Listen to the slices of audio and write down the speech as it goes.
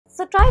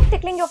So try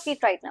tickling your feet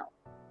right now.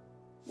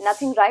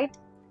 Nothing, right?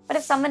 But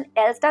if someone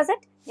else does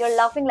it, you're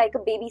laughing like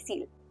a baby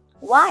seal.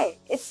 Why?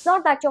 It's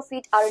not that your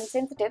feet aren't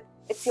sensitive,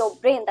 it's your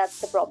brain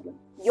that's the problem.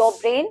 Your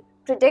brain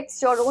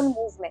predicts your own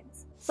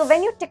movements. So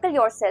when you tickle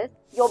yourself,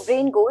 your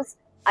brain goes,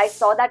 I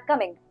saw that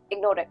coming,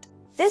 ignore it.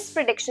 This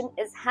prediction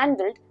is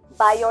handled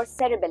by your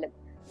cerebellum,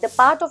 the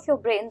part of your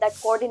brain that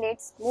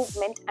coordinates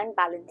movement and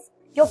balance.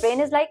 Your brain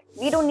is like,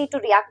 we don't need to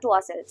react to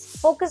ourselves.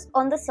 Focus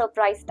on the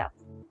surprise stuff.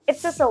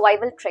 It's a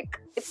survival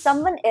trick. If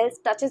someone else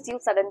touches you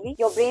suddenly,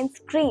 your brain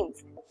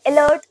screams,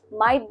 alert,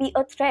 might be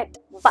a threat.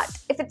 But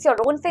if it's your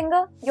own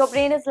finger, your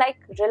brain is like,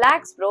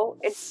 relax bro,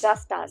 it's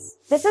just us.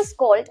 This is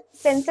called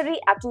sensory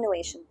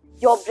attenuation.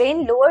 Your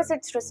brain lowers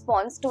its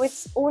response to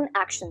its own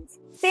actions.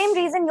 Same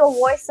reason your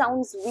voice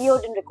sounds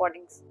weird in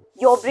recordings.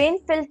 Your brain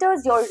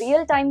filters your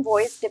real-time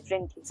voice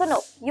differently. So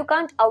no, you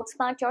can't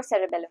outsmart your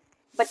cerebellum.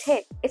 But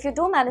hey, if you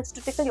do manage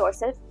to tickle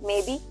yourself,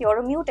 maybe you're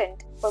a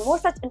mutant. For more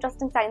such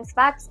interesting science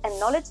facts and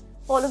knowledge,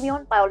 follow me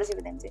on Biology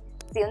with MJ.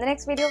 See you in the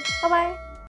next video. Bye-bye.